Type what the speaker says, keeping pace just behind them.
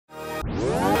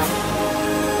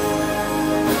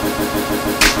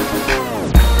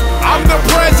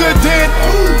president.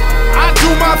 I do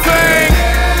my thing.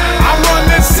 I run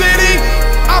this city.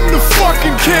 I'm the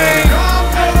fucking king.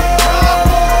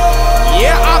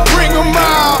 Yeah, I bring 'em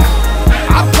out.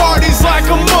 I parties like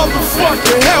a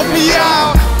motherfucker. Help me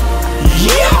out.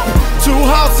 Yeah. 2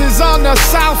 houses on the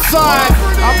south side.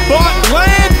 I bought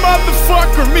land,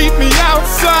 motherfucker. Meet me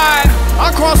outside.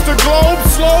 I cross the globe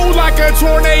slow like a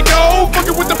tornado.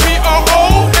 Fucking with the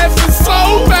P-O-O-S and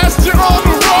so fast you're on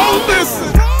the road.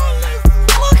 Listen,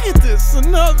 look at this,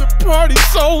 another party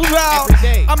sold out.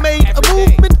 I made a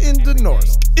movement in the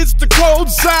north. It's the cold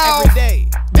south.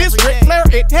 This Ric Flair,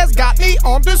 it has got me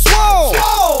on this roll.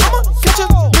 I'ma catch a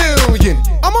million.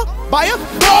 I'ma buy a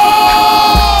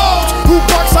boat. Who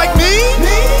fucks like me?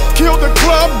 Kill the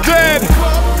club dead.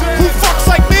 Who fucks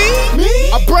like me?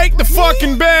 I break the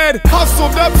fucking bed.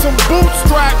 Hustled up some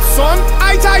bootstraps, son.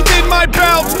 I tightened my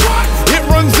belt. It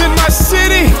runs in my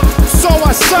city, so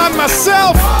I signed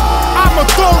myself. I'm a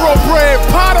thoroughbred.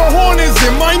 Powder horn is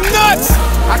in my nuts.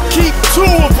 I keep 2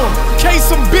 of them, in case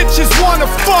some bitches wanna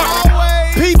fuck.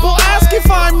 People ask if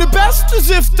I'm the best, as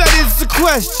if that is the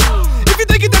question. If you're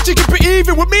thinking that you can be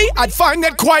even with me, I'd find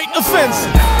that quite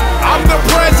offensive. I'm the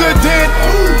president.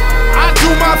 I do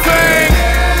my thing.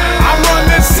 I run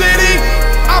this city.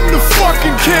 I'm the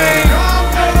fucking king.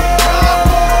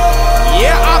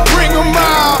 Yeah, I bring 'em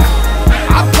out.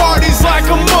 I parties like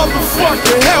a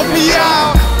motherfucker. Help me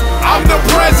out. I'm the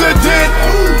president.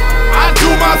 I do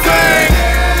my thing.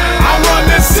 I run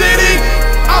this city.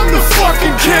 I'm the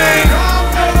fucking king.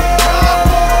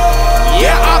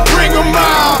 Yeah, I bring 'em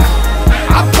out.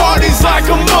 I parties like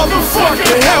a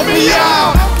motherfucker. Help me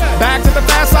out. Back to the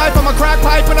fast life, I'm a crack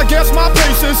pipe and I guess my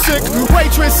pace is sick.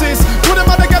 Waitresses, put them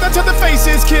all together till the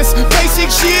faces kiss. Basic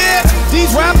shit,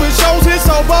 these rappers shows is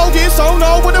so bogus, don't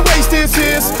know what the waste this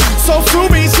is. So sue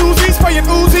me, Susie, spraying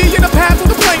Uzi in the path of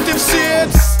the plaintiff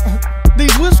shits.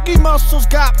 These whiskey muscles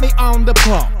got me on the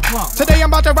pump. Today I'm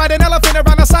about to ride an elephant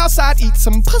around the south side, eat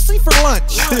some pussy for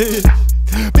lunch.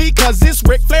 Because this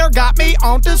Ric Flair got me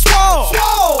on this roll.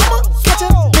 I'ma catch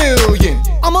a million.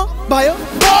 I'ma buy a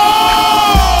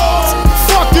boat.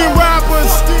 Fucking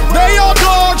rappers, they all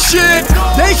dog shit.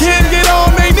 They can't get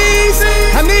on their knees.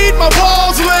 I need my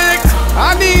balls licked.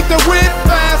 I need the whip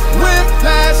fast,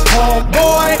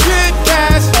 homeboy. Get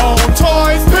cash on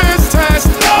toys, piss test.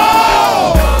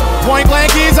 No! Point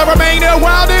blank is I remain the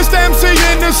wildest MC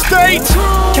in the state.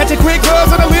 Catch a quick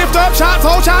buzz and a lift up shot,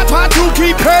 full shot, try to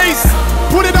keep pace.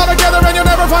 Put it all together and you'll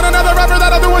never find another rapper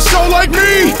that'll do a show like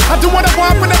me. I do what I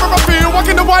want whenever I feel. Walk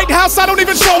in the White House, I don't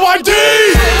even show ID.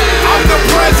 I'm the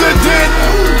president.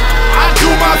 I do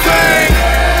my thing.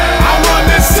 I run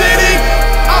this city.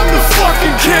 I'm the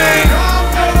fucking king.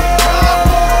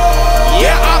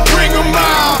 Yeah, I bring 'em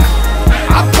out.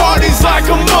 I parties like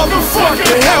a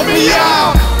motherfucker. Help me out.